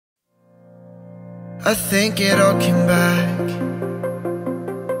I think it all came back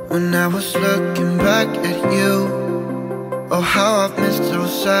when I was looking back at you. Oh, how I've missed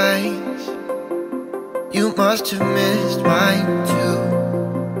those sights. You must have missed mine too.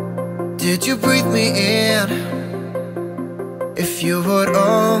 Did you breathe me in? If you would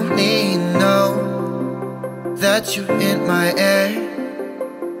only know that you're in my air,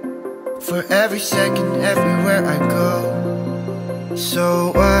 for every second, everywhere I go.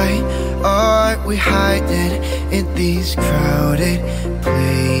 So why are we hiding in these crowded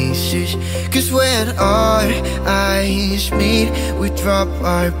places? 'Cause when our eyes meet, we drop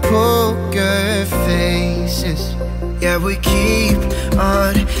our poker faces. Yeah, we keep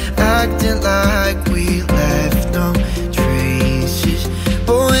on acting like we left no traces.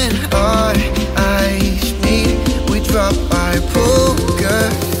 But when our eyes meet, we drop our poker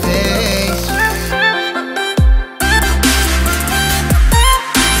faces.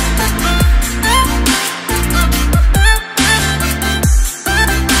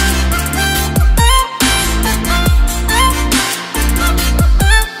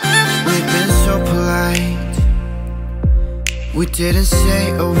 We didn't say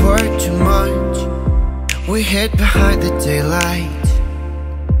a word too much. We hid behind the daylight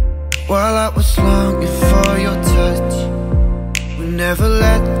while I was longing for your touch. We never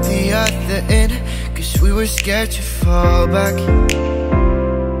let the other in, 'cause we were scared to fall back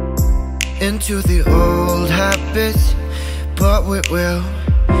into the old habits. But we will,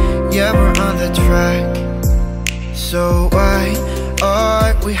 yeah, we're on the track. So why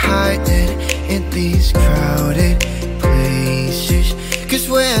are we hiding in these crowded places? 'Cause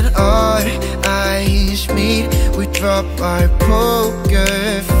when our eyes meet, we drop our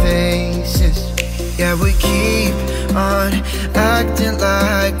poker faces. Yeah, we keep on acting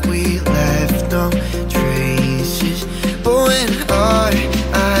like we left no traces. But when our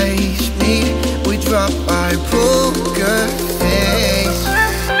eyes meet, we drop our poker faces.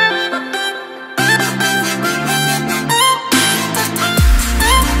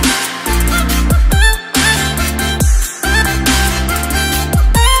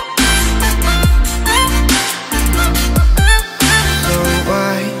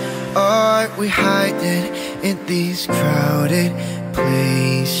 We hiding in these crowded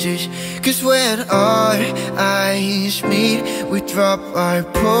places. 'Cause when our eyes meet, we drop our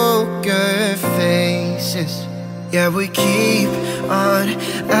poker faces. Yeah, we keep on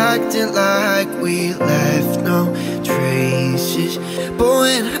acting like we left no traces. But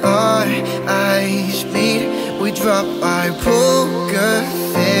when our eyes meet, we drop our poker faces.